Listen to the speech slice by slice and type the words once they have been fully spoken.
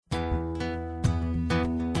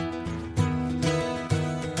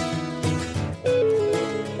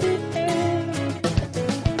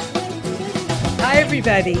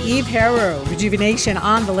everybody. Eve Harrow, Rejuvenation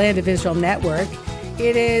on the Land of Israel Network.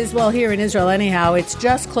 It is, well, here in Israel anyhow, it's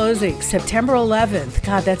just closing September 11th.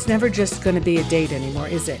 God, that's never just going to be a date anymore,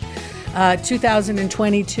 is it?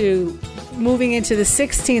 2022, moving into the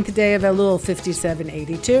 16th day of Elul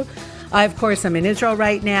 5782. Of course, I'm in Israel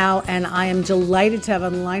right now, and I am delighted to have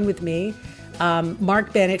on the line with me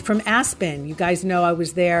Mark Bennett from Aspen. You guys know I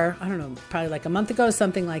was there, I don't know, probably like a month ago,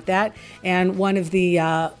 something like that. And one of the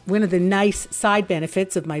nice side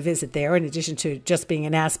benefits of my visit there, in addition to just being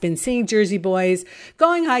in Aspen, seeing Jersey boys,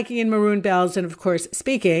 going hiking in maroon bells, and of course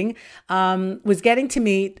speaking, was getting to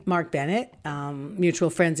meet Mark Bennett.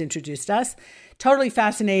 Mutual friends introduced us. Totally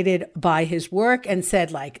fascinated by his work and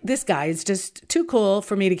said, like, this guy is just too cool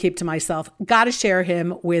for me to keep to myself. Got to share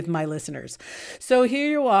him with my listeners. So here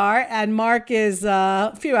you are. And Mark is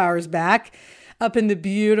a few hours back up in the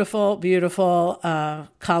beautiful, beautiful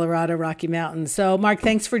Colorado Rocky Mountains. So Mark,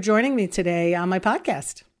 thanks for joining me today on my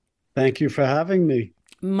podcast. Thank you for having me.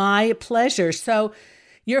 My pleasure. So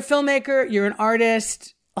you're a filmmaker, you're an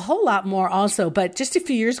artist, a whole lot more also, but just a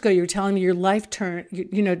few years ago, you were telling me your life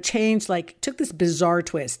changed, like took this bizarre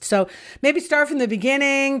twist. So maybe start from the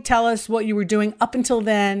beginning, tell us what you were doing up until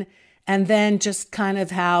then, and then just kind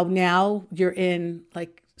of how now you're in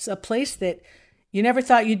like a place that you never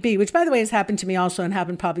thought you'd be, which by the way has happened to me also and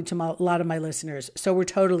happened probably to a lot of my listeners. So we're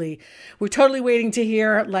totally waiting to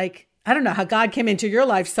hear, like, I don't know how God came into your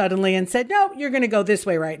life suddenly and said, no, you're going to go this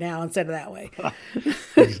way right now instead of that way.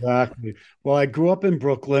 Exactly. Well, I grew up in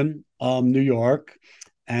Brooklyn, New York,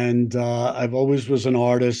 and I've always was an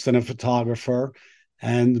artist and a photographer.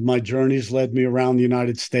 And my journeys led me around the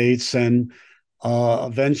United States. And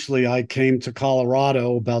eventually I came to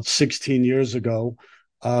Colorado about 16 years ago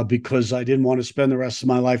because I didn't want to spend the rest of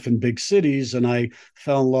my life in big cities. And I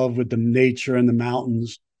fell in love with the nature and the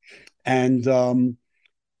mountains. And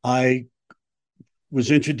I was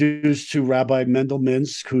introduced to Rabbi Mendel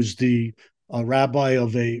Minsk, who's the rabbi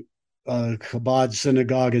of a Chabad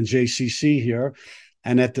synagogue in JCC here.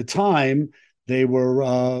 And at the time, they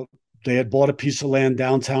had bought a piece of land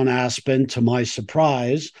downtown Aspen, to my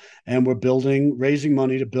surprise, and were raising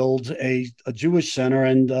money to build a Jewish center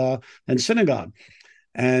and synagogue.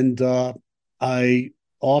 And I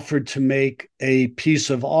offered to make a piece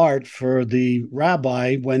of art for the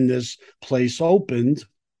rabbi when this place opened.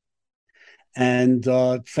 And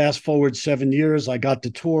fast forward 7 years, I got the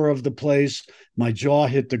tour of the place. My jaw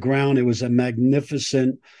hit the ground. It was a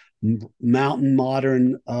magnificent mountain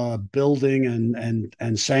modern building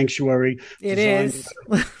and sanctuary. It is.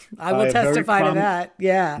 I will testify to that.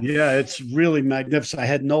 Yeah. Yeah, it's really magnificent. I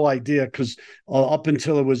had no idea because up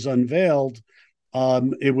until it was unveiled,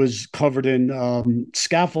 it was covered in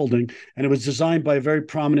scaffolding, and it was designed by a very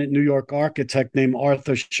prominent New York architect named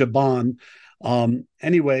Arthur Shaban.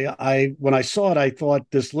 Anyway, when I saw it, I thought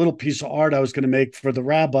this little piece of art I was going to make for the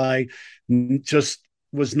rabbi just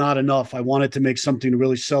was not enough. I wanted to make something to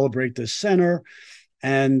really celebrate this center.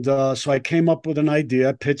 And so I came up with an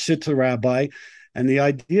idea, pitched it to the rabbi. And the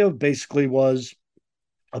idea basically was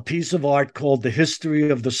a piece of art called The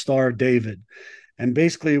History of the Star of David. And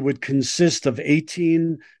basically it would consist of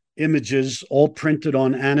 18 images, all printed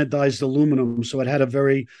on anodized aluminum. So it had a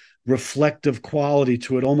very reflective quality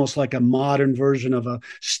to it, almost like a modern version of a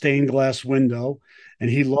stained glass window. And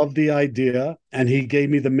he loved the idea, and he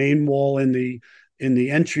gave me the main wall in the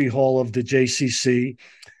entry hall of the JCC.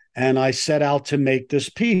 And I set out to make this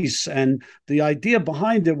piece. And the idea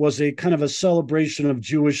behind it was a kind of a celebration of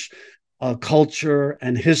Jewish culture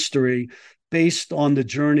and history, based on the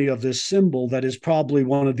journey of this symbol that is probably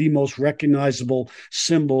one of the most recognizable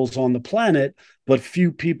symbols on the planet, but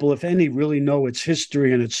few people, if any, really know its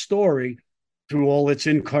history and its story through all its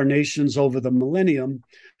incarnations over the millennium,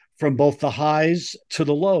 from both the highs to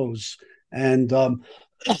the lows. And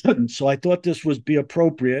so I thought this would be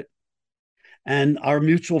appropriate. And our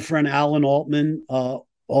mutual friend, Alan Altman,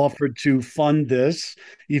 offered to fund this,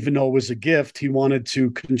 even though it was a gift. He wanted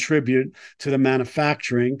to contribute to the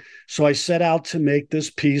manufacturing. So I set out to make this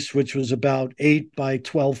piece, which was about 8 by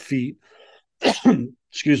 12 feet.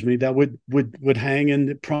 Excuse me, that would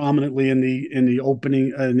hang prominently in the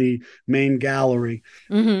opening, in the main gallery.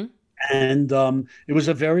 Mm-hmm. And it was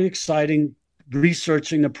a very exciting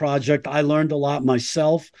researching the project. I learned a lot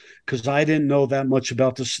myself because I didn't know that much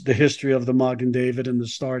about the history of the Magen David and the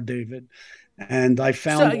Star of David. And I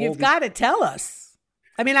found. So you've got to tell us.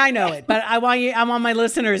 I mean, I know it, but I want my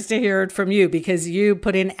listeners to hear it from you because you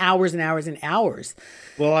put in hours and hours and hours.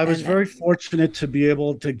 Well, I was very fortunate to be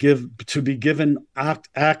able to be given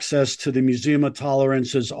access to the Museum of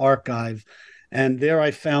Tolerance's archive. And there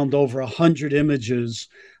I found over 100 images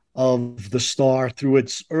of the star through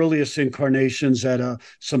its earliest incarnations at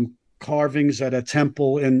some carvings at a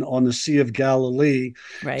temple in on the Sea of Galilee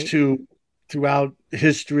Right. to throughout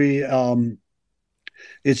history.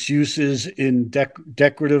 Its uses in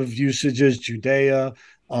decorative usages, Judea,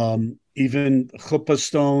 even chuppah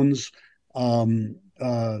stones, um,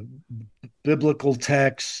 uh, biblical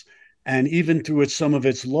texts, and even through some of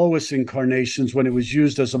its lowest incarnations when it was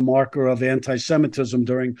used as a marker of anti-Semitism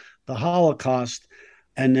during the Holocaust,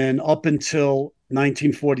 and then up until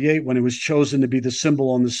 1948 when it was chosen to be the symbol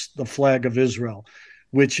on the flag of Israel,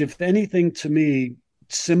 which, if anything, to me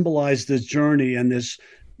symbolized this journey and this,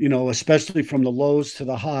 especially from the lows to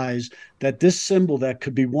the highs, that this symbol that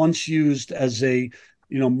could be once used as a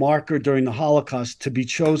marker during the Holocaust to be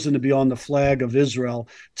chosen to be on the flag of Israel,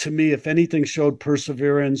 to me, if anything, showed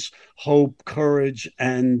perseverance, hope, courage,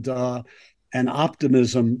 and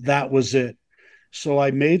optimism. That was it. So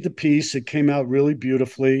I made the piece. It came out really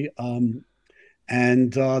beautifully.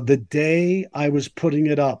 And the day I was putting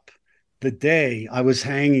it up, the day I was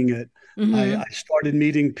hanging it, I started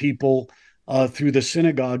meeting people through the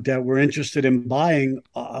synagogue that were interested in buying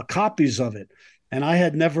copies of it. And I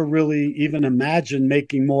had never really even imagined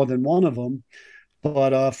making more than one of them.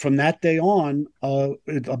 But from that day on,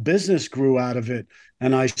 a business grew out of it.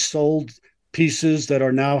 And I sold pieces that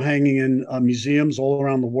are now hanging in museums all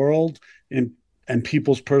around the world and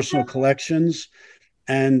people's personal collections.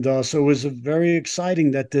 And so it was very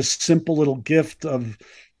exciting that this simple little gift of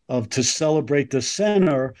to celebrate the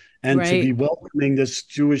center and to be Right. welcoming this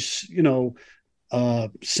Jewish,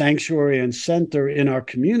 sanctuary and center in our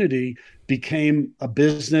community became a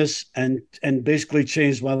business and basically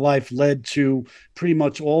changed my life, led to pretty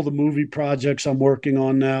much all the movie projects I'm working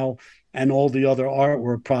on now and all the other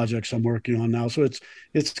artwork projects I'm working on now. So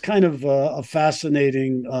it's kind of a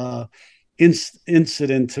fascinating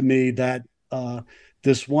incident to me that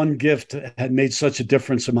this one gift had made such a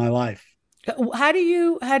difference in my life. How do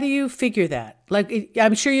you figure that? Like,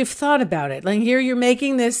 I'm sure you've thought about it. Like, here you're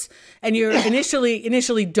making this, and you're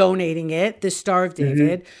initially donating it, the Star of Mm-hmm,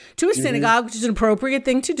 David, to a mm-hmm, synagogue, which is an appropriate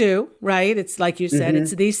thing to do, right? It's like you said, mm-hmm.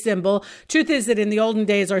 it's the symbol. Truth is that in the olden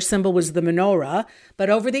days, our symbol was the menorah, but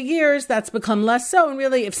over the years, that's become less so. And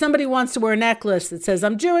really, if somebody wants to wear a necklace that says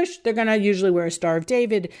I'm Jewish, they're going to usually wear a Star of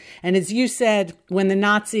David. And as you said, when the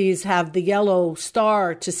Nazis have the yellow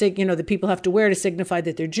star the people have to wear to signify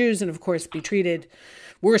that they're Jews, and of course be treated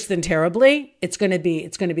worse than terribly, it's going to be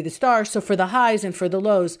the star. So for the highs and for the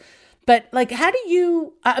lows. But like, how do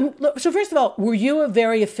you, so first of all, were you a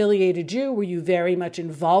very affiliated Jew? Were you very much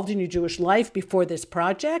involved in your Jewish life before this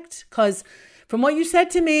project? Because from what you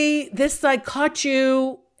said to me, this like caught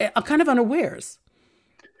you kind of unawares.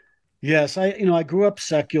 Yes, I grew up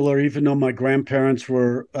secular, even though my grandparents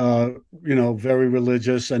were, very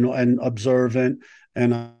religious and observant.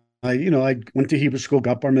 And I went to Hebrew school,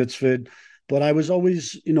 got bar mitzvahed, but I was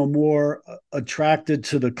always, more attracted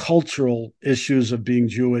to the cultural issues of being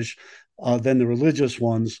Jewish than the religious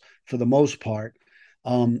ones for the most part.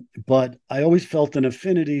 But I always felt an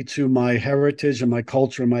affinity to my heritage and my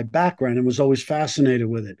culture and my background and was always fascinated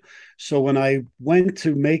with it. So when I went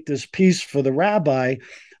to make this piece for the rabbi,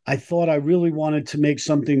 I thought I really wanted to make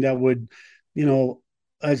something that would, you know,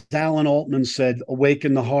 as Alan Altman said,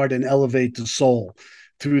 awaken the heart and elevate the soul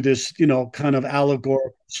through this, kind of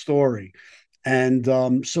allegorical story. And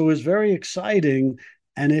so it was very exciting.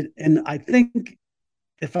 And I think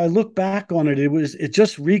if I look back on it, it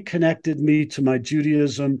just reconnected me to my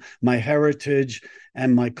Judaism, my heritage,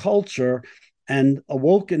 and my culture, and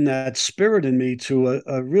awoken that spirit in me to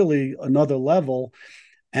a really another level.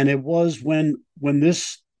 And it was when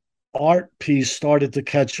this art piece started to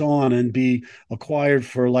catch on and be acquired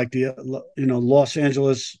for like the Los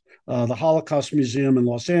Angeles, the Holocaust Museum in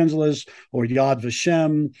Los Angeles, or Yad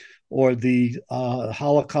Vashem, or the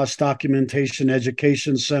Holocaust Documentation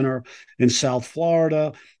Education Center in South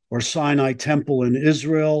Florida, or Sinai Temple in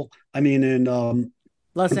Israel. I mean,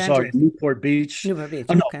 Los I'm sorry, Angeles, Newport Beach. Newport Beach.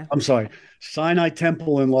 Oh no, Okay. I'm sorry, Sinai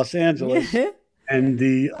Temple in Los Angeles Yeah. and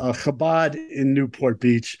the Chabad in Newport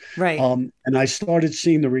Beach. Right. And I started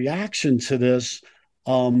seeing the reaction to this.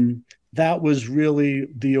 That was really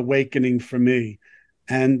the awakening for me.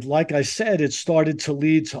 And like I said, it started to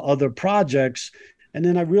lead to other projects. And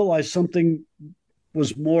then I realized something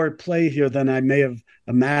was more at play here than I may have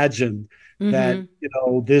imagined. That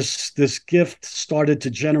Mm-hmm. this gift started to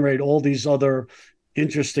generate all these other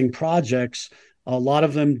interesting projects. A lot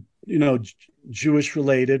of them, Jewish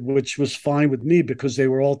related, which was fine with me because they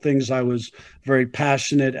were all things I was very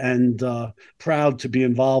passionate and proud to be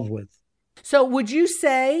involved with. So would you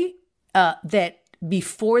say that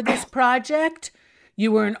before this project,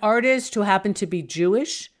 you were an artist who happened to be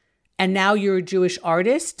Jewish? and now you're a Jewish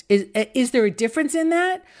artist. Is there a difference in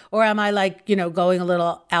that? Or am I like, going a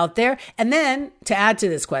little out there? And then to add to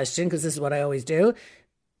this question, because this is what I always do,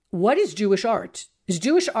 what is Jewish art? Is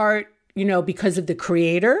Jewish art, because of the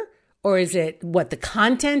creator? Or is it what the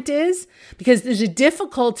content is? Because there's a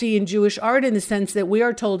difficulty in Jewish art in the sense that we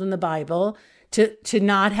are told in the Bible to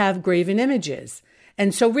not have graven images.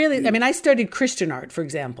 And so really, I studied Christian art, for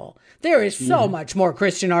example. There is so much more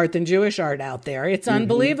Christian art than Jewish art out there. It's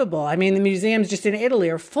unbelievable. The museums just in Italy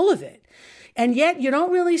are full of it. And yet you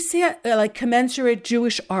don't really see it like commensurate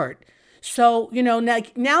Jewish art. So,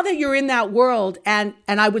 now that you're in that world, and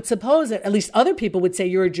I would suppose that at least other people would say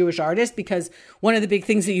you're a Jewish artist because one of the big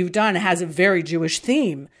things that you've done has a very Jewish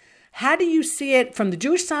theme. How do you see it from the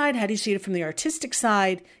Jewish side? How do you see it from the artistic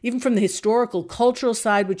side? Even from the historical, cultural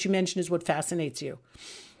side, which you mentioned is what fascinates you?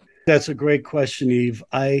 That's a great question, Eve.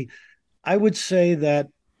 I would say that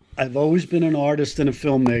I've always been an artist and a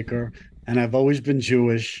filmmaker, and I've always been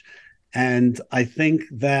Jewish. And I think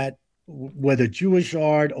that whether Jewish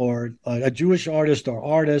art or a Jewish artist or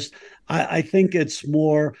artist, I think it's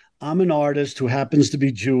more, I'm an artist who happens to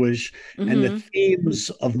be Jewish, and the themes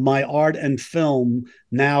of my art and film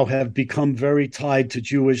now have become very tied to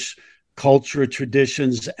Jewish culture,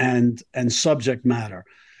 traditions, and subject matter.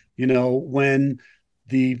 When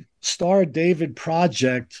the Star of David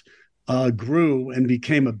project grew and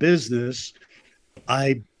became a business,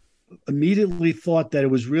 I immediately thought that it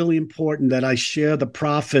was really important that I share the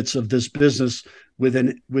profits of this business with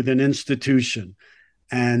an institution.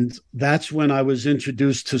 And that's when I was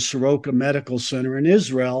introduced to Soroka Medical Center in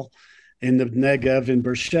Israel, in the Negev in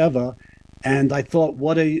Beersheba. And I thought,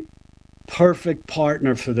 what a perfect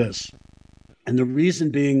partner for this. And the reason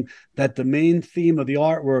being that the main theme of the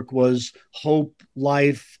artwork was hope,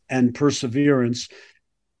 life, and perseverance.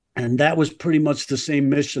 And that was pretty much the same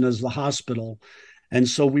mission as the hospital. And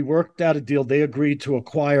so we worked out a deal. They agreed to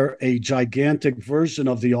acquire a gigantic version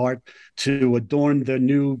of the art to adorn the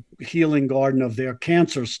new healing garden of their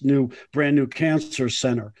brand new cancer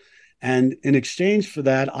center. And in exchange for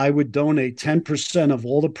that, I would donate 10% of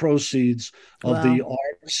all the proceeds of the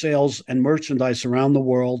art sales and merchandise around the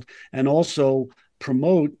world, and also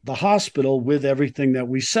promote the hospital with everything that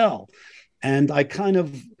we sell. And I kind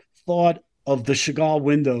of thought of the Chagall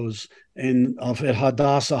windows at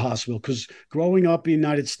Hadassah Hospital, because growing up in the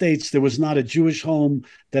United States, there was not a Jewish home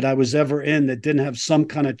that I was ever in that didn't have some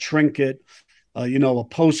kind of trinket, a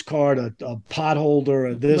postcard, a pot holder,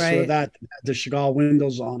 or this or that had the Chagall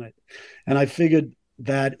windows on it. And I figured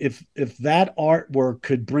that if that artwork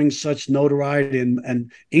could bring such notoriety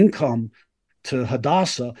and income to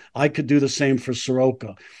Hadassah, I could do the same for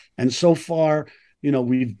Soroka. And so far,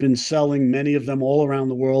 we've been selling many of them all around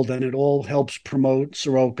the world, and it all helps promote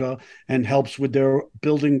Soroka and helps with their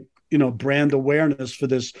building, brand awareness for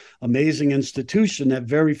this amazing institution that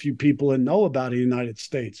very few people know about in the United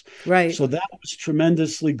States. Right. So that was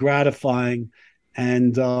tremendously gratifying.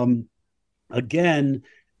 And again,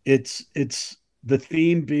 it's the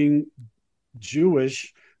theme being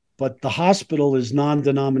Jewish, but the hospital is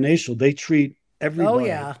non-denominational. They treat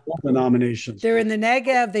everybody, all denominations. They're in the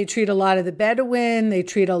Negev. They treat a lot of the Bedouin. They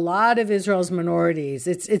treat a lot of Israel's minorities.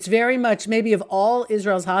 It's very much, maybe of all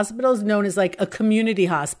Israel's hospitals, known as like a community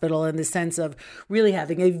hospital in the sense of really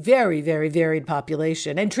having a very, very varied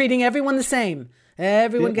population and treating everyone the same.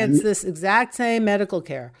 Everyone gets this exact same medical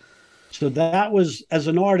care. So that was, as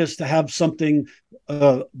an artist, to have something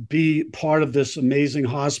be part of this amazing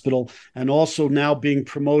hospital, and also now being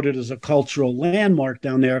promoted as a cultural landmark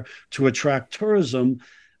down there to attract tourism,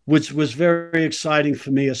 which was very exciting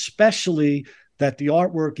for me, especially that the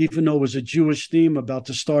artwork, even though it was a Jewish theme about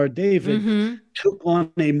the Star of David, took on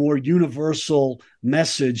a more universal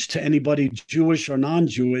message to anybody Jewish or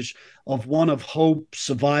non-Jewish, of one of hope,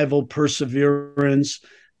 survival, perseverance,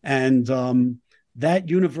 and that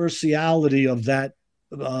universality of that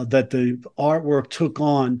that the artwork took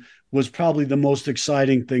on was probably the most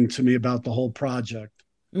exciting thing to me about the whole project.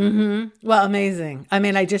 Well, amazing.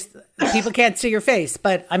 People can't see your face,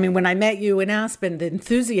 but when I met you in Aspen, the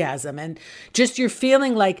enthusiasm and just your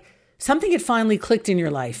feeling like something had finally clicked in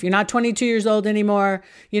your life. You're not 22 years old anymore.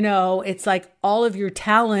 It's like all of your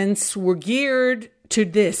talents were geared to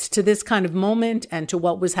this kind of moment and to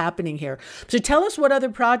what was happening here. So tell us what other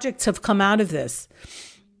projects have come out of this.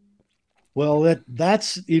 Well,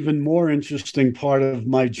 that's even more interesting part of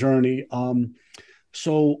my journey.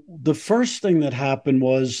 So the first thing that happened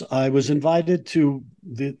was I was invited to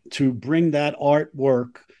bring that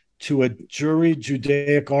artwork to a jury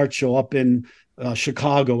Judaic art show up in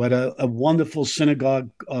Chicago at a wonderful synagogue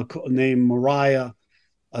named Moriah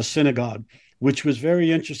Synagogue. which was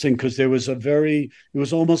very interesting because it was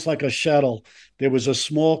almost like a shuttle. There was a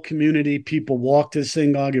small community. People walked to the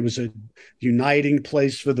synagogue. It was a uniting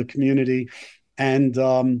place for the community. And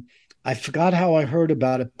I forgot how I heard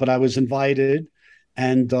about it, but I was invited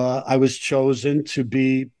and I was chosen to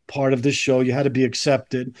be part of the show. You had to be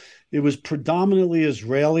accepted. It was predominantly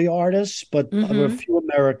Israeli artists, but there were a few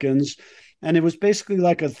Americans. And it was basically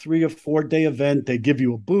like a 3 or 4 day event. They give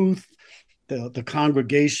you a booth. The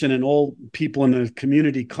congregation and all people in the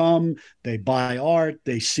community come, they buy art,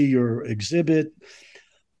 they see your exhibit.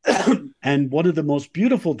 And one of the most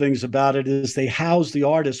beautiful things about it is they house the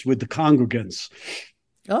artists with the congregants.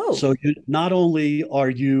 Oh, So not only are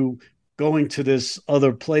you going to this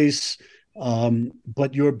other place,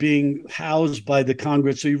 but you're being housed by the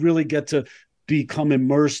congregants. So you really get to become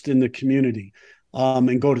immersed in the community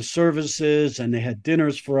and go to services, and they had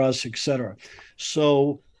dinners for us, etc.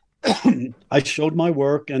 So I showed my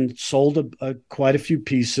work and sold quite a few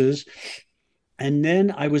pieces. And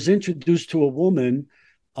then I was introduced to a woman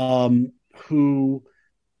who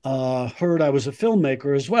heard I was a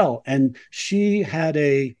filmmaker as well. And she had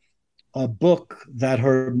a book that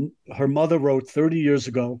her mother wrote 30 years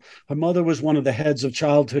ago. Her mother was one of the heads of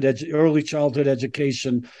early childhood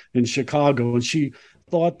education in Chicago. And she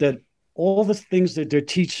thought that all the things that they're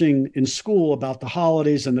teaching in school about the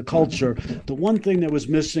holidays and the culture, the one thing that was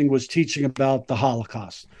missing was teaching about the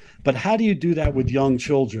Holocaust. But how do you do that with young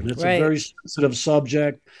children? It's a very sensitive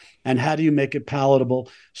subject. And how do you make it palatable?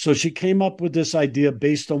 So she came up with this idea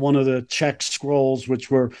based on one of the Czech scrolls,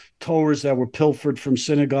 which were Torahs that were pilfered from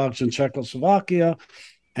synagogues in Czechoslovakia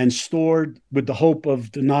and stored with the hope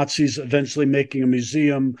of the Nazis eventually making a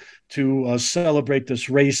museum to celebrate this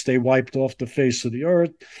race they wiped off the face of the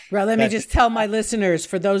earth. Well, let me just tell my listeners,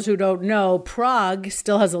 for those who don't know, Prague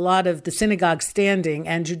still has a lot of the synagogue standing,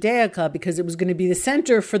 and Judaica, because it was going to be the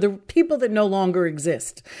center for the people that no longer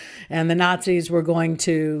exist. And the Nazis were going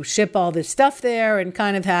to ship all this stuff there and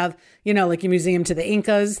kind of have, you know, like a museum to the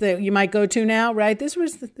Incas that you might go to now, right?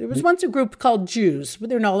 There was once a group called Jews, but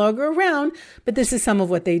they're no longer around, but this is some of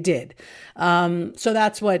what they did. So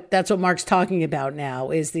that's what Mark's talking about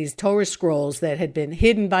now, is these Torah scrolls that had been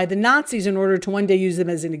hidden by the Nazis in order to one day use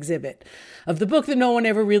them as an exhibit of the book that no one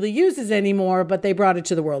ever really uses anymore, but they brought it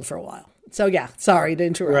to the world for a while. So yeah, sorry to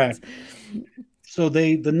interrupt. Right. So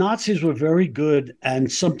the Nazis were very good,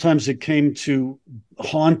 and sometimes it came to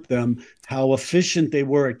haunt them how efficient they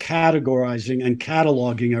were at categorizing and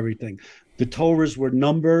cataloging everything. The Torahs were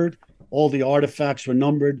numbered, all the artifacts were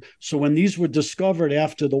numbered. So when these were discovered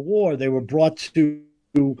after the war, they were brought to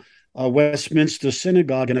Westminster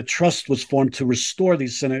Synagogue, and a trust was formed to restore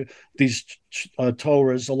these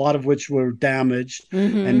Torahs, a lot of which were damaged,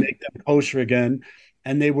 and make them kosher again.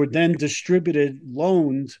 And they were then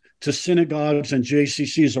loaned to synagogues and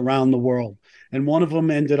JCCs around the world. And one of them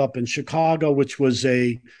ended up in Chicago, which was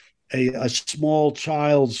a small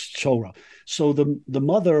child's Torah. So the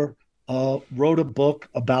mother wrote a book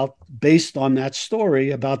based on that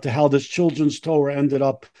story about how this children's Torah ended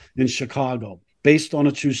up in Chicago, based on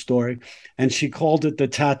a true story. And she called it the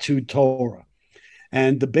Tattooed Torah.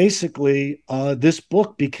 And basically, this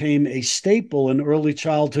book became a staple in early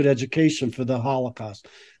childhood education for the Holocaust.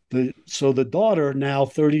 So the daughter, now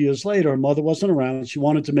 30 years later, her mother wasn't around. She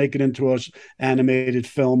wanted to make it into an animated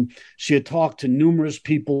film. She had talked to numerous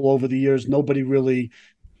people over the years. Nobody really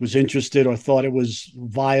was interested or thought it was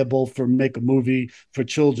viable for make a movie for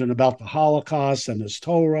children about the Holocaust and this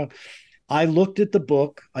Torah. I looked at the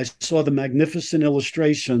book. I saw the magnificent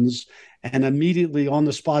illustrations and immediately on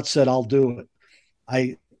the spot said, I'll do it.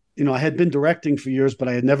 I had been directing for years, but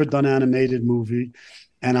I had never done animated movie,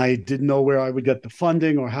 and I didn't know where I would get the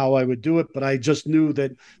funding or how I would do it. But I just knew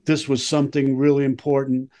that this was something really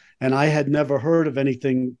important, and I had never heard of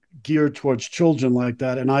anything geared towards children like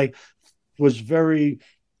that. And I was very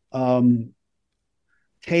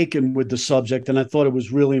taken with the subject, and I thought it was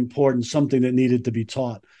really important, something that needed to be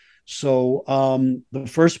taught. So the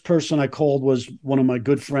first person I called was one of my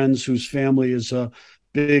good friends whose family is a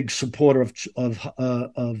big supporter of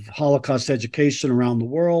Holocaust education around the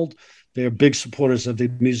world. They're big supporters of the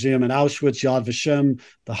museum in Auschwitz, Yad Vashem,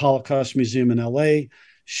 the Holocaust Museum in LA.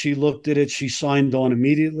 She looked at it. She signed on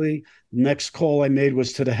immediately. Next call I made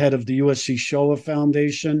was to the head of the USC Shoah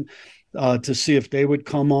Foundation to see if they would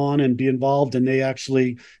come on and be involved. And they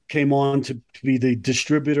actually came on to be the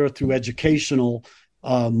distributor through educational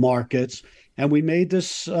markets. And we made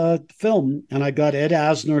this film, and I got Ed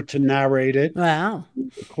Asner to narrate it. Wow.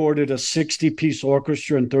 Recorded a 60-piece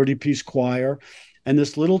orchestra and 30-piece choir. And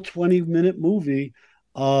this little 20-minute movie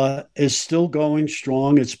is still going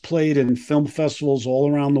strong. It's played in film festivals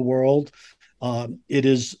all around the world. It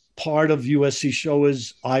is part of USC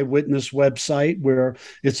Showa's eyewitness website, where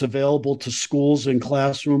it's available to schools and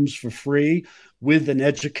classrooms for free with an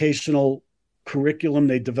educational curriculum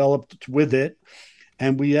they developed with it.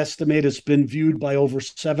 And we estimate it's been viewed by over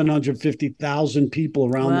 750,000 people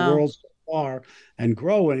around the Wow. world so far and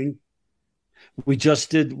growing. We just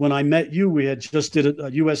did, when I met you, we had just did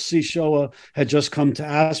a USC Showa had just come to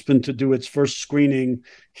Aspen to do its first screening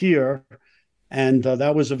here. And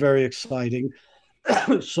that was a very exciting.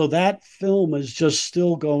 So that film is just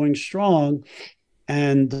still going strong.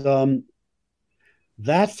 And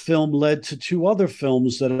that film led to two other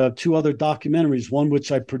films that are two other documentaries, one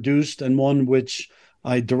which I produced and one which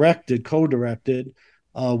I directed, co-directed.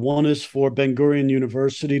 One is for Ben Gurion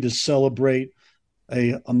University to celebrate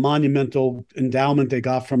a monumental endowment they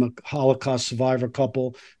got from a Holocaust survivor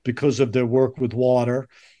couple because of their work with water.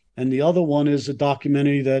 And the other one is a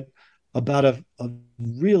documentary that about a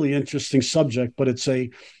really interesting subject, but it's an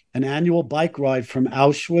annual bike ride from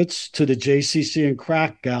Auschwitz to the JCC in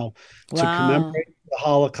Krakow to Wow. commemorate the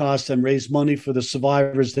Holocaust and raise money for the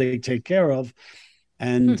survivors they take care of.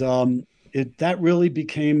 Hmm. And that really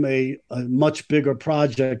became a much bigger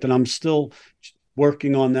project, and I'm still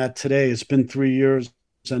working on that today. It's been 3 years,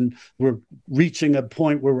 and we're reaching a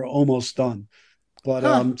point where we're almost done. But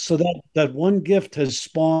Huh. so that one gift has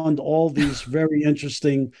spawned all these very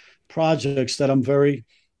interesting projects that I'm very,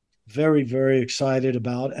 very, very excited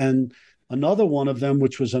about. And another one of them,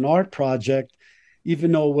 which was an art project,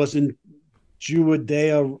 even though it wasn't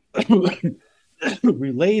Judea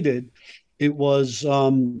related, it was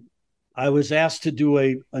I was asked to do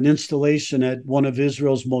an installation at one of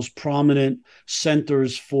Israel's most prominent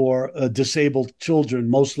centers for disabled children,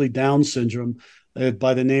 mostly Down syndrome,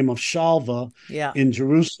 by the name of Shalva Yeah. in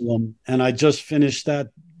Jerusalem. And I just finished that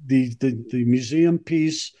the museum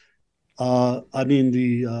piece. I mean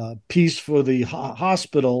the piece for the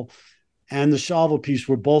hospital and the Shalva piece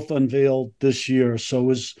were both unveiled this year.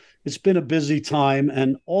 So it's been a busy time,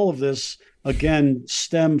 and all of this again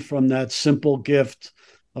stemmed from that simple gift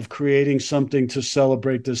of creating something to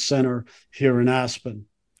celebrate this center here in Aspen.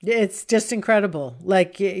 It's just incredible.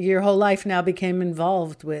 Like your whole life now became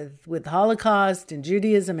involved with Holocaust and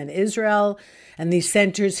Judaism and Israel and these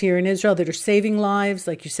centers here in Israel that are saving lives.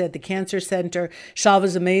 Like you said, the Cancer Center.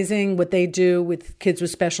 Shalva's amazing what they do with kids with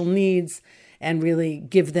special needs and really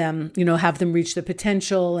give them, have them reach their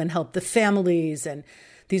potential and help the families. And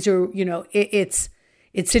these are, it's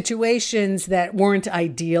situations that weren't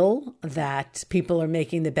ideal that people are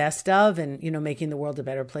making the best of and, making the world a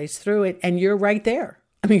better place through it. And you're right there.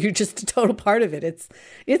 I mean, you're just a total part of it.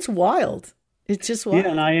 It's wild. It's just Yeah,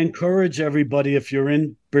 and wild. I encourage everybody, if you're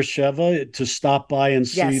in Beersheba, to stop by and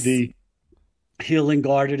see Yes. the Healing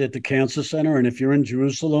Garden at the Cancer Center. And if you're in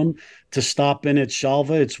Jerusalem, to stop in at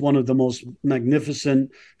Shalva. It's one of the most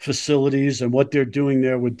magnificent facilities, and what they're doing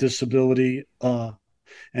there with disability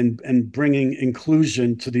and bringing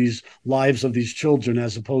inclusion to these lives of these children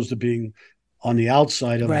as opposed to being on the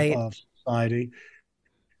outside Right. of society.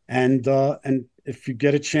 And if you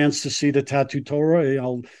get a chance to see the Tattoo Torah,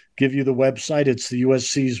 I'll give you the website. It's the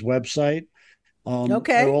USC's website. They're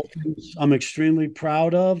Okay. all things I'm extremely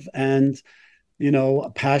proud of and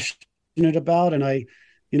passionate about. And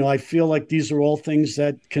I feel like these are all things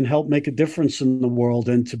that can help make a difference in the world.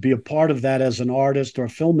 And to be a part of that as an artist or a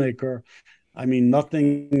filmmaker, I mean,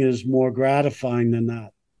 nothing is more gratifying than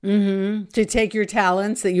that. To take your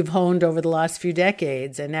talents that you've honed over the last few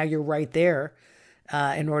decades, and now you're right there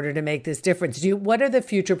in order to make this difference. What are the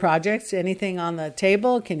future projects? Anything on the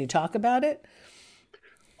table? Can you talk about it?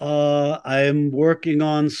 I am working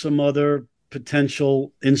on some other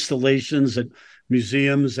potential installations at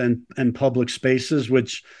museums and public spaces,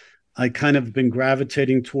 which I kind of been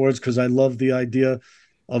gravitating towards because I love the idea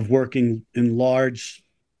of working in large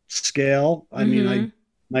scale. I mean, Mm-hmm.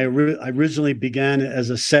 I originally began as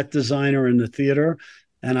a set designer in the theater,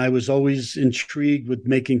 and I was always intrigued with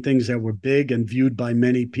making things that were big and viewed by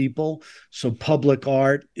many people. So public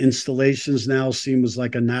art installations now seems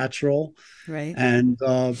like a natural. Right. And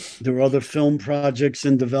there are other film projects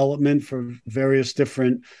in development for various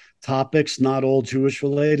different topics, not all Jewish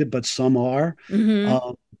related, but some are. Mm-hmm.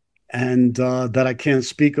 Uh, and that I can't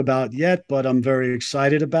speak about yet, but I'm very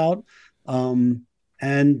excited about.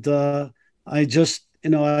 And I just,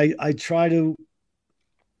 I try to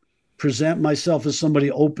present myself as somebody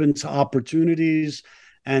open to opportunities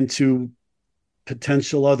and to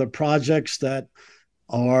potential other projects that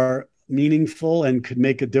are meaningful and could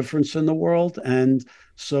make a difference in the world. And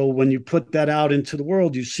so when you put that out into the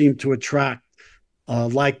world, you seem to attract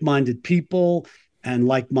like-minded people and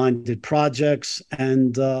like-minded projects.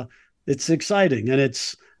 And it's exciting. And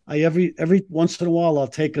I every once in a while I'll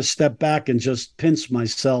take a step back and just pinch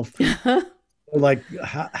myself. Like,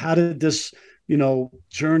 how did this,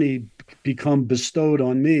 journey become bestowed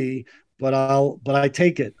on me? But I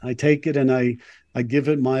take it. I take it, and I give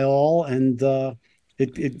it my all, and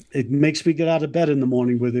it makes me get out of bed in the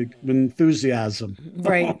morning with enthusiasm.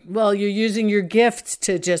 Right. Well, you're using your gift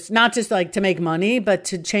to not just like to make money, but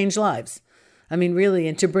to change lives. I mean, really,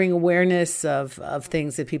 and to bring awareness of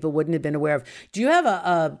things that people wouldn't have been aware of. Do you have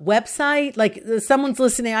a website? Like, someone's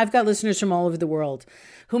listening. I've got listeners from all over the world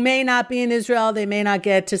who may not be in Israel. They may not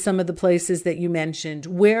get to some of the places that you mentioned.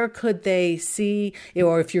 Where could they see,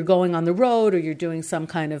 or if you're going on the road or you're doing some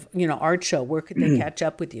kind of, art show, where could they catch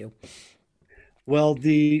up with you? Well,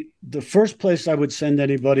 the first place I would send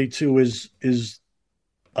anybody to is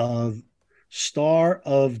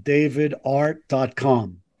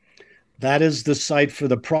starofdavidart.com. That is the site for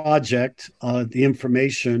the project, the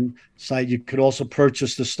information site. You could also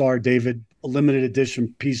purchase the Star David limited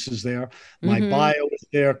edition pieces there. My bio is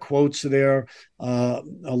there, quotes are there. A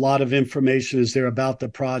lot of information is there about the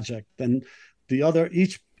project. And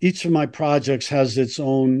each of my projects has its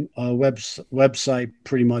own website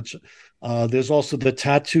pretty much. There's also the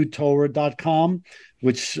tattootorah.com,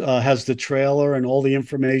 which has the trailer and all the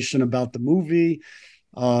information about the movie.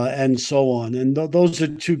 And so on. And those are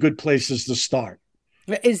two good places to start.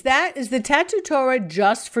 Is the Tattoo Torah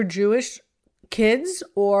just for Jewish kids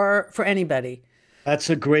or for anybody? That's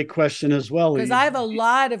a great question as well. Because I have a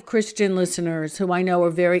lot of Christian listeners who I know are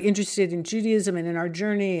very interested in Judaism and in our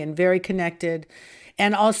journey and very connected,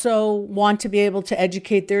 and also want to be able to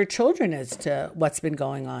educate their children as to what's been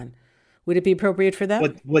going on. Would it be appropriate for them?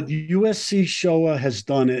 What USC Shoah has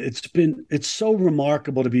done, it's so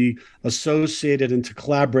remarkable to be associated and to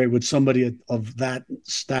collaborate with somebody of that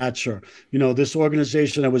stature. This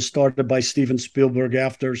organization that was started by Steven Spielberg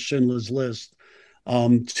after Schindler's List,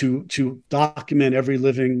 to document every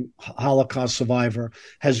living Holocaust survivor,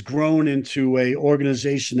 has grown into a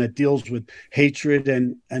organization that deals with hatred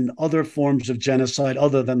and other forms of genocide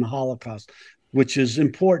other than the Holocaust, which is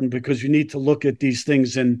important because you need to look at these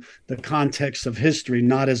things in the context of history,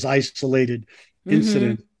 not as isolated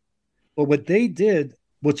incidents. But what they did,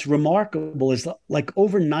 what's remarkable is like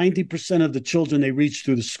over 90% of the children they reach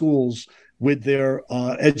through the schools with their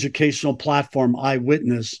educational platform,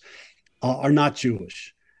 Eyewitness, are not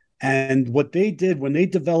Jewish. And what they did when they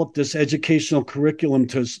developed this educational curriculum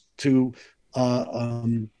as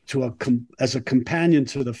a companion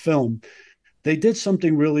to the film, they did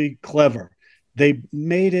something really clever. They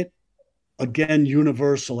made it, again,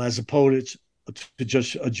 universal as opposed to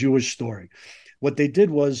just a Jewish story. What they did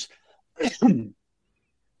was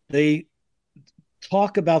they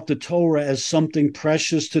talk about the Torah as something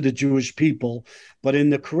precious to the Jewish people, but in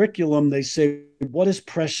the curriculum, they say, what is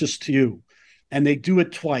precious to you? And they do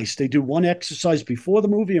it twice. They do one exercise before the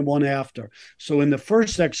movie and one after. So in the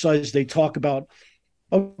first exercise, they talk about,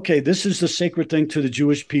 okay, this is the sacred thing to the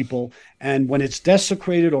Jewish people, and when it's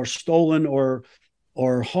desecrated or stolen or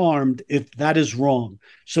harmed, that is wrong.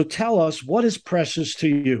 So tell us, what is precious to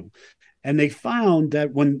you? And they found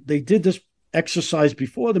that when they did this exercise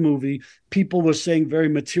before the movie, people were saying very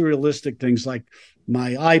materialistic things like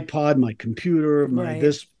my iPod, my computer, my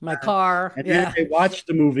car. And then they watch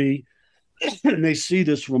the movie and they see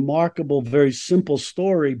this remarkable, very simple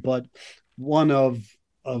story, but one of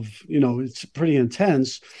it's pretty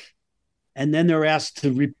intense. And then they're asked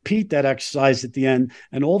to repeat that exercise at the end.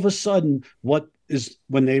 And all of a sudden,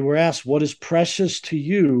 when they were asked, what is precious to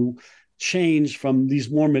you, changed from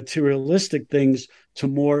these more materialistic things to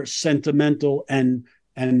more sentimental and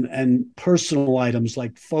personal items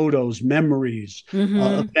like photos, memories,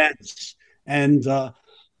 events. And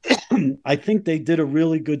I think they did a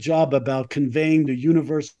really good job about conveying the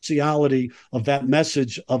universality of that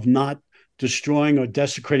message of not destroying or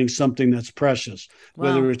desecrating something that's precious,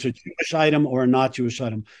 whether it's a Jewish item or a not Jewish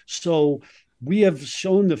item. So we have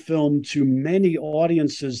shown the film to many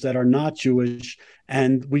audiences that are not Jewish,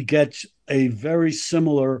 and we get a very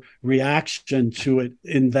similar reaction to it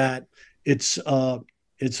in that it's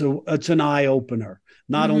an eye opener,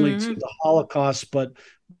 not only to the Holocaust, but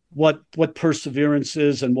what perseverance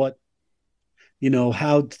is and what,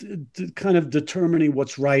 how kind of determining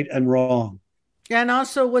what's right and wrong. And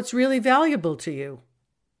also what's really valuable to you.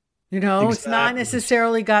 Exactly. It's not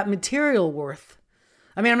necessarily got material worth.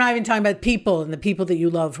 I mean, I'm not even talking about people and the people that you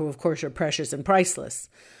love who, of course, are precious and priceless.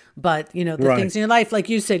 But, the things in your life, like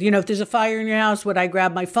you said, if there's a fire in your house, would I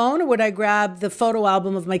grab my phone or would I grab the photo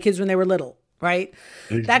album of my kids when they were little, right?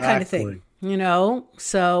 Exactly. That kind of thing,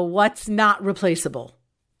 So what's not replaceable?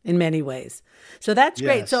 in many ways. So that's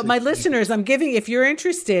great. So Yes, my listeners, I'm giving, if you're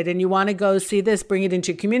interested and you want to go see this, bring it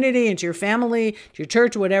into your community, into your family, to your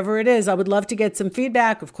church, whatever it is, I would love to get some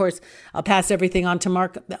feedback. Of course, I'll pass everything on to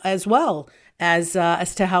Mark as well as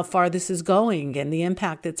to how far this is going and the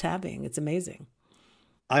impact it's having. It's amazing.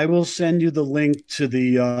 I will send you the link to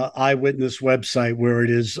the Eyewitness website where it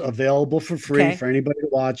is available for free Okay. for anybody to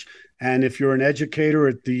watch. And if you're an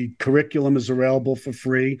educator, the curriculum is available for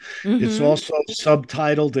free. It's Mm-hmm. also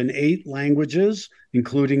subtitled in 8 languages,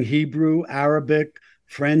 including Hebrew, Arabic,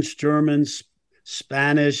 French, German,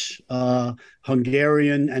 Spanish,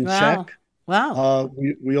 Hungarian, and Wow. Czech. Wow.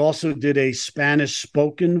 We also did a Spanish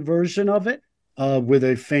spoken version of it with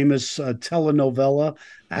a famous telenovela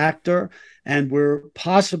actor. And we're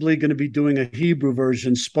possibly going to be doing a Hebrew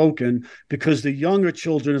version spoken because the younger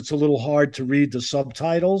children, it's a little hard to read the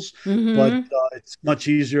subtitles, but Mm-hmm. it's much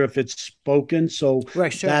easier if it's spoken. So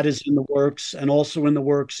Right, sure. that is in the works. And also in the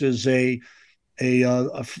works is in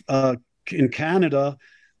Canada,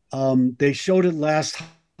 they showed it last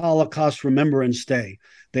Holocaust Remembrance Day.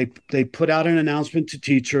 They put out an announcement to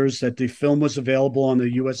teachers that the film was available on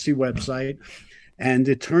the USC website, and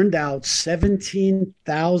it turned out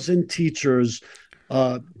 17,000 teachers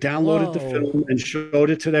downloaded the Whoa. film and showed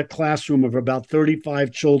it to their classroom of about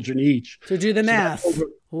 35 children each. So do the So that's math. over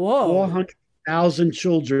Whoa. 400,000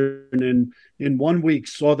 children in 1 week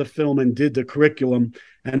saw the film and did the curriculum,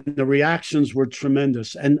 and the reactions were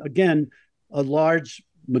tremendous. And again, a large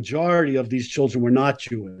majority of these children were not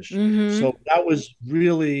Jewish. Mm-hmm. So that was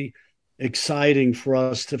really exciting for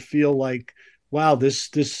us to feel like, wow, this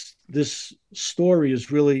story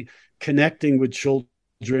is really connecting with children,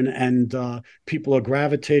 and people are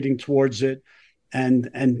gravitating towards it and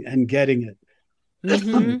getting it.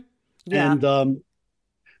 Mm-hmm. Yeah. And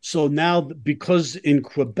so now, because in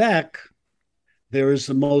Quebec there is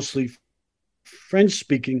a mostly French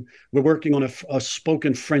speaking, we're working on a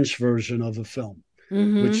spoken French version of the film, which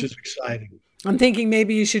Mm-hmm. is exciting. I'm thinking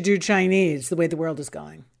maybe you should do Chinese the way the world is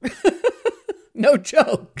going. No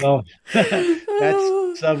joke. Well,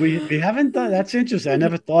 that's we haven't done. That's interesting. I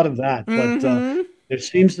never thought of that, but Mm-hmm. there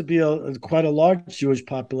seems to be quite a large Jewish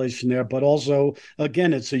population there. But also,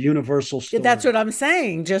 again, it's a universal That's story. what I'm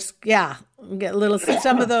saying. Just yeah, get a little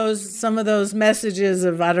some of those messages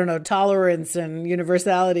of I don't know tolerance and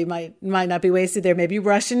universality might not be wasted there. Maybe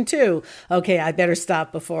Russian too. Okay, I better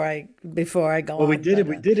stop before I go Well, we on. did it.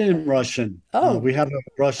 But We did it in Russian. oh We have a oh,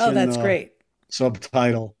 Russian that's great.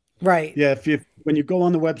 subtitle. Right. Yeah, if when you go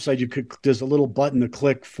on the website, you could there's a little button to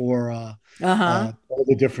click for Uh huh. all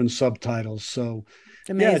the different subtitles. So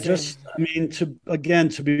yeah, Amazing. just I mean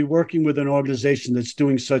to be working with an organization that's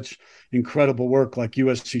doing such incredible work like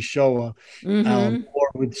USC Showa, Mm-hmm. or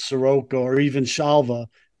with Soroka or even Shalva,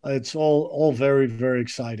 it's all very very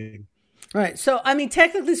exciting. Right. So I mean,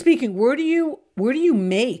 technically speaking, where do you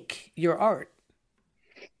make your art?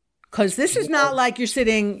 Because this is not Well, like you're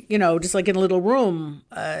sitting, just like in a little room.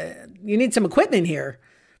 You need some equipment here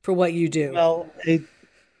for what you do. well,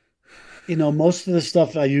 most of the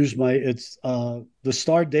stuff I use it's the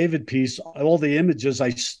Star David piece. All the images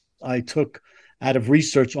I took out of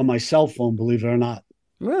research on my cell phone, believe it or not,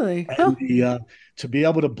 Really? Huh. and the to be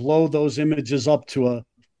able to blow those images up to a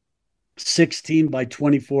 16 by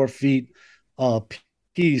 24 feet uh,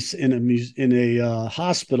 piece in a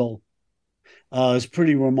hospital is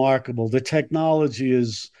pretty remarkable. The technology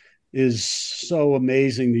is so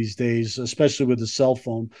amazing these days, especially with the cell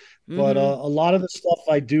phone. But Mm-hmm. a lot of the stuff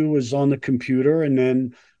I do is on the computer, and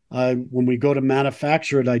then when we go to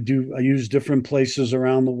manufacture it, I use different places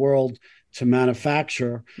around the world to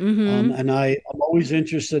manufacture. Mm-hmm. And I'm always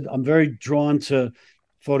interested. I'm very drawn to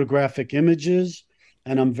photographic images,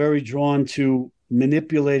 and I'm very drawn to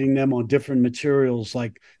manipulating them on different materials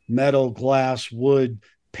like metal, glass, wood,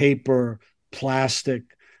 paper, plastic.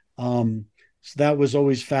 So that was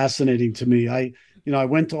always fascinating to me. I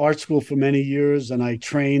went to art school for many years and I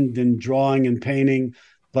trained in drawing and painting,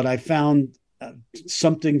 but I found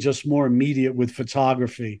something just more immediate with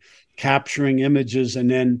photography, capturing images and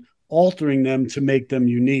then altering them to make them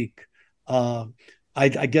unique. Uh, I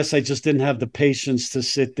guess I just didn't have the patience to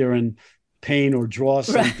sit there and paint or draw Right.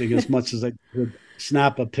 something as much as I could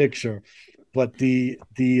snap a picture. But the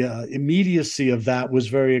immediacy of that was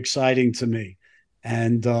very exciting to me,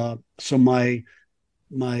 and so my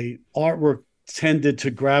artwork tended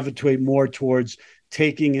to gravitate more towards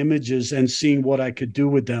taking images and seeing what I could do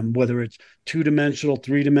with them, whether it's 2-dimensional,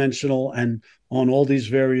 3-dimensional, and on all these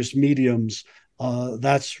various mediums.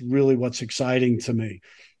 That's really what's exciting to me.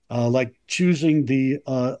 Like choosing the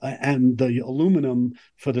aluminum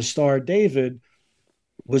for the Star of David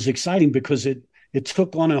was exciting because it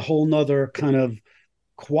took on a whole nother kind of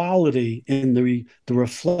quality in the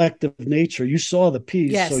reflective nature. You saw the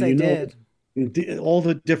piece, so Yes, I you know did. all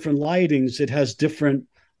the different lightings. It has different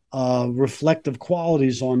reflective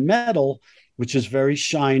qualities on metal, which is very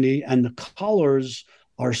shiny, and the colors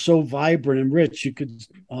are so vibrant and rich. You could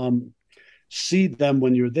see them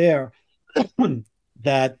when you're there.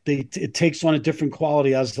 That it takes on a different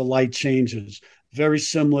quality as the light changes. Very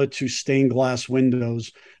similar to stained glass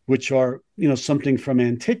windows, which are something from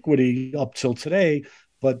antiquity up till today,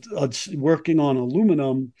 but working on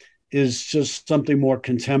aluminum is just something more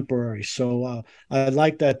contemporary. So I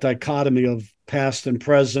like that dichotomy of past and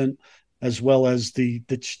present, as well as the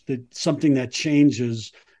something that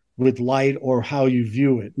changes with light or how you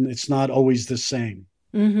view it, and it's not always the same.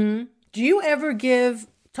 Mm-hmm. Do you ever give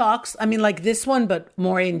talks? I mean, like this one, but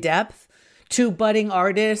more in depth to budding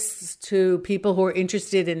artists, to people who are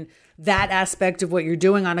interested in that aspect of what you're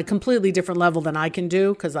doing on a completely different level than I can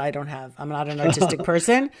do because I'm not an artistic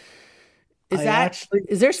person. I actually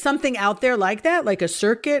Is there something out there like that, like a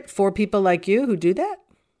circuit for people like you who do that?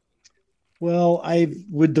 Well, I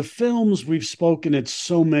with the films we've spoken at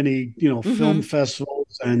so many, film Mm-hmm.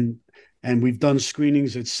 festivals, and we've done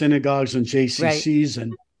screenings at synagogues and Right. JCCs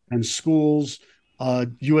and schools.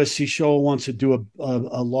 USC Show wants to do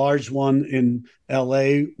a large one in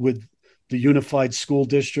LA with the Unified School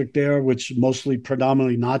District there, which mostly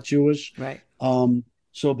predominantly not Jewish. Right.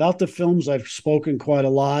 So about the films, I've spoken quite a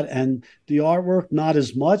lot, and the artwork not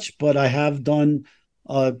as much, but I have done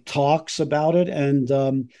talks about it,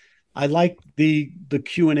 and I like the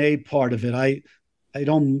Q&A part of it. I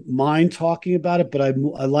don't mind talking about it, but I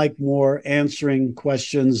like more answering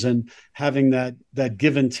questions and having that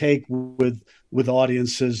give and take with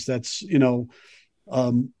audiences. That's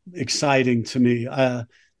exciting to me.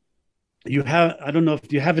 You have I don't know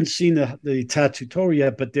if you haven't seen the tattoo tour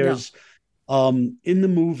yet, but No. there's in the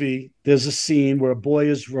movie there's a scene where a boy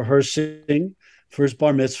is rehearsing for his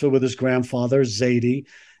bar mitzvah with his grandfather Zadie,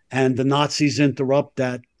 and the Nazis interrupt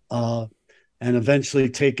that and eventually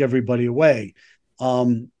take everybody away.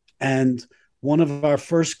 And one of our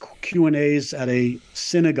first Q&As at a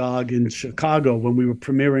synagogue in Chicago when we were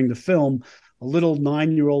premiering the film, a little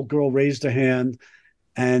 9-year-old girl raised her hand,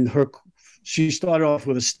 and she started off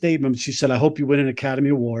with a statement. She said, "I hope you win an Academy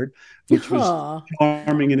Award," which was Huh.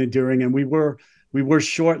 charming and endearing. And we were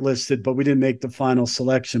shortlisted, but we didn't make the final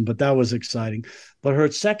selection. But that was exciting. But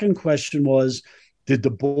her second question was, did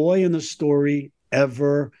the boy in the story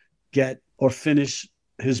ever get or finish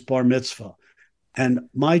his bar mitzvah? And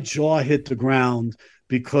my jaw hit the ground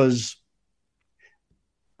because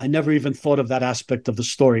I never even thought of that aspect of the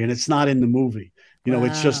story, and it's not in the movie.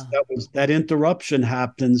 It's just Wow. that interruption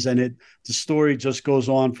happens, and the story just goes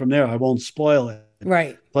on from there. I won't spoil it,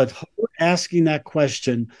 Right. but her asking that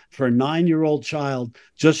question for a 9-year-old child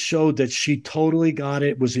just showed that she totally got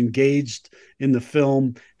it, was engaged in the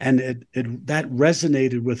film, and that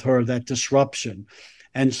resonated with her, that disruption.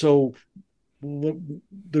 And so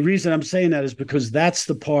the reason I'm saying that is because that's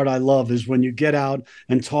the part I love, is when you get out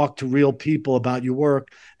and talk to real people about your work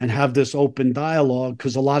and have this open dialogue,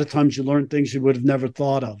 because a lot of times you learn things you would have never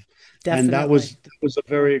thought of. And that Definitely. was a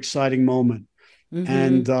very exciting moment. Mm-hmm.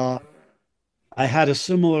 And I had a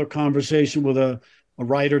similar conversation with a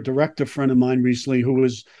writer director friend of mine recently who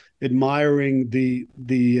was admiring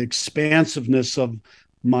the expansiveness of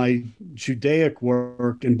my Judaic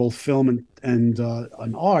work in both film and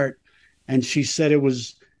art. And she said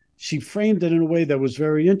she framed it in a way that was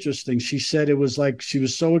very interesting. She said it was like she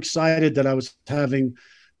was so excited that I was having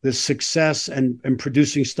this success and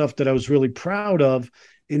producing stuff that I was really proud of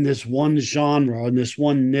in this one genre, in this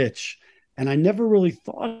one niche. And I never really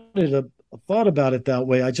thought about it that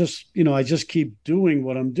way. I just keep doing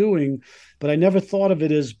what I'm doing, but I never thought of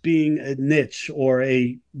it as being a niche or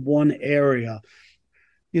a one area.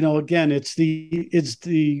 Again, it's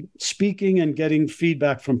the speaking and getting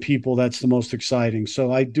feedback from people that's the most exciting. So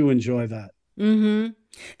I do enjoy that. Mm-hmm.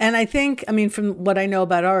 And I think, I mean, from what I know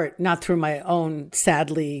about art, not through my own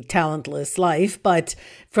sadly talentless life, but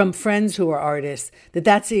from friends who are artists,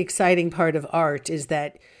 that's the exciting part of art, is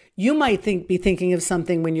that you might be thinking of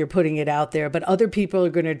something when you're putting it out there, but other people are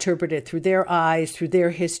going to interpret it through their eyes, through their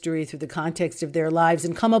history, through the context of their lives,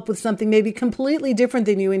 and come up with something maybe completely different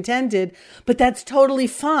than you intended. But that's totally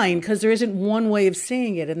fine because there isn't one way of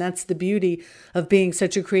seeing it. And that's the beauty of being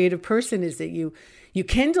such a creative person, is that you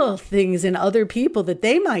kindle things in other people that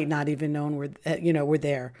they might not even known were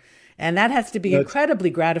there. And that has to be That's, incredibly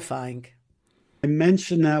gratifying. I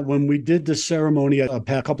mentioned that when we did the ceremony a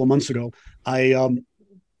couple of months ago. I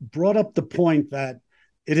brought up the point that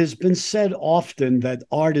it has been said often that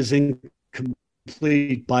art is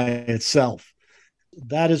incomplete by itself.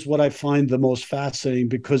 That is what I find the most fascinating,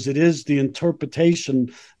 because it is the interpretation.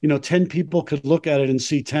 10 people could look at it and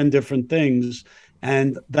see 10 different things.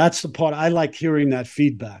 And that's the part I like, hearing that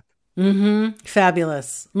feedback.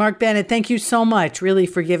 Fabulous. Mark Bennett, thank you so much, really,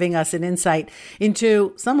 for giving us an insight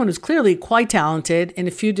into someone who's clearly quite talented in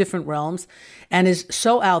a few different realms and is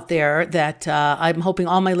so out there that I'm hoping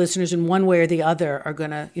all my listeners in one way or the other are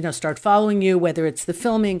going to, start following you, whether it's the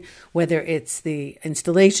filming, whether it's the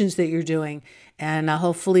installations that you're doing, and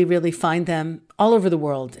hopefully really find them all over the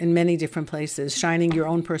world in many different places, shining your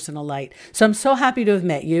own personal light. So I'm so happy to have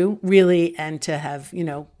met you, really, and to have,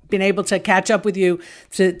 been able to catch up with you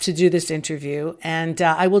to do this interview. And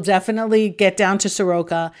I will definitely get down to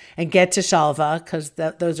Soroka and get to Shalva, because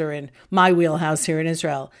those are in my wheelhouse here in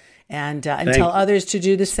Israel, and tell others to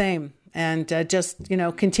do the same. And just,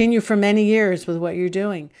 continue for many years with what you're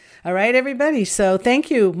doing. All right, everybody. So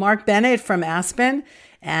thank you, Mark Bennett from Aspen.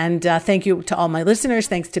 And thank you to all my listeners.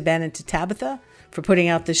 Thanks to Ben and to Tabitha for putting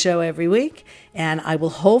out the show every week. And I will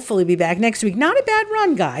hopefully be back next week. Not a bad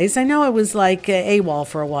run, guys. I know I was like AWOL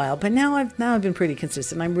for a while, but now I've been pretty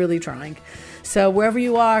consistent. I'm really trying. So wherever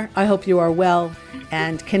you are, I hope you are well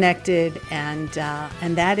and connected. And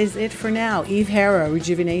that is it for now. Eve Hara,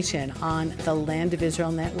 Rejuvenation on the Land of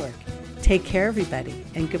Israel Network. Take care, everybody,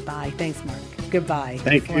 and goodbye. Thanks, Mark. Goodbye.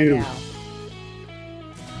 Thank you. Now.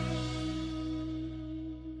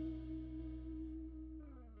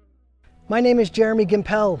 My name is Jeremy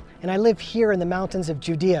Gimpel, and I live here in the mountains of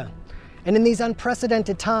Judea. And in these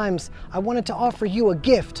unprecedented times, I wanted to offer you a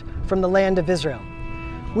gift from the land of Israel.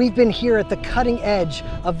 We've been here at the cutting edge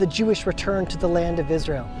of the Jewish return to the land of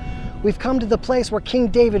Israel. We've come to the place where King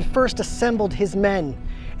David first assembled his men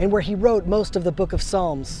and where he wrote most of the book of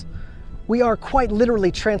Psalms. We are quite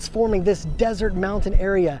literally transforming this desert mountain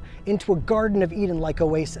area into a Garden of Eden-like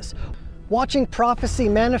oasis. Watching prophecy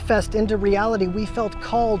manifest into reality, we felt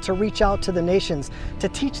called to reach out to the nations, to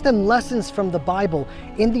teach them lessons from the Bible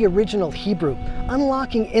in the original Hebrew,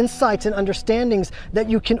 unlocking insights and understandings that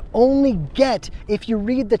you can only get if you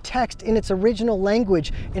read the text in its original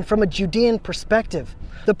language and from a Judean perspective.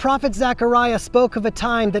 The prophet Zechariah spoke of a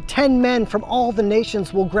time that 10 men from all the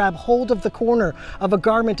nations will grab hold of the corner of a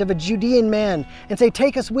garment of a Judean man and say,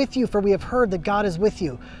 "Take us with you, for we have heard that God is with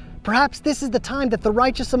you." Perhaps this is the time that the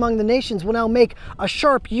righteous among the nations will now make a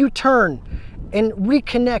sharp U-turn and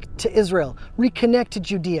reconnect to Israel, reconnect to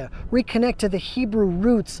Judea, reconnect to the Hebrew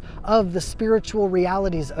roots of the spiritual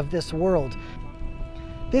realities of this world.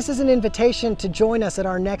 This is an invitation to join us at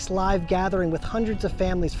our next live gathering with hundreds of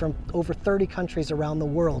families from over 30 countries around the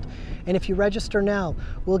world. And if you register now,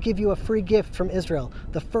 we'll give you a free gift from Israel,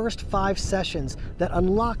 the first 5 sessions that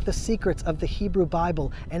unlock the secrets of the Hebrew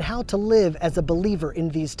Bible and how to live as a believer in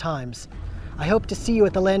these times. I hope to see you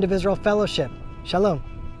at the Land of Israel Fellowship. Shalom.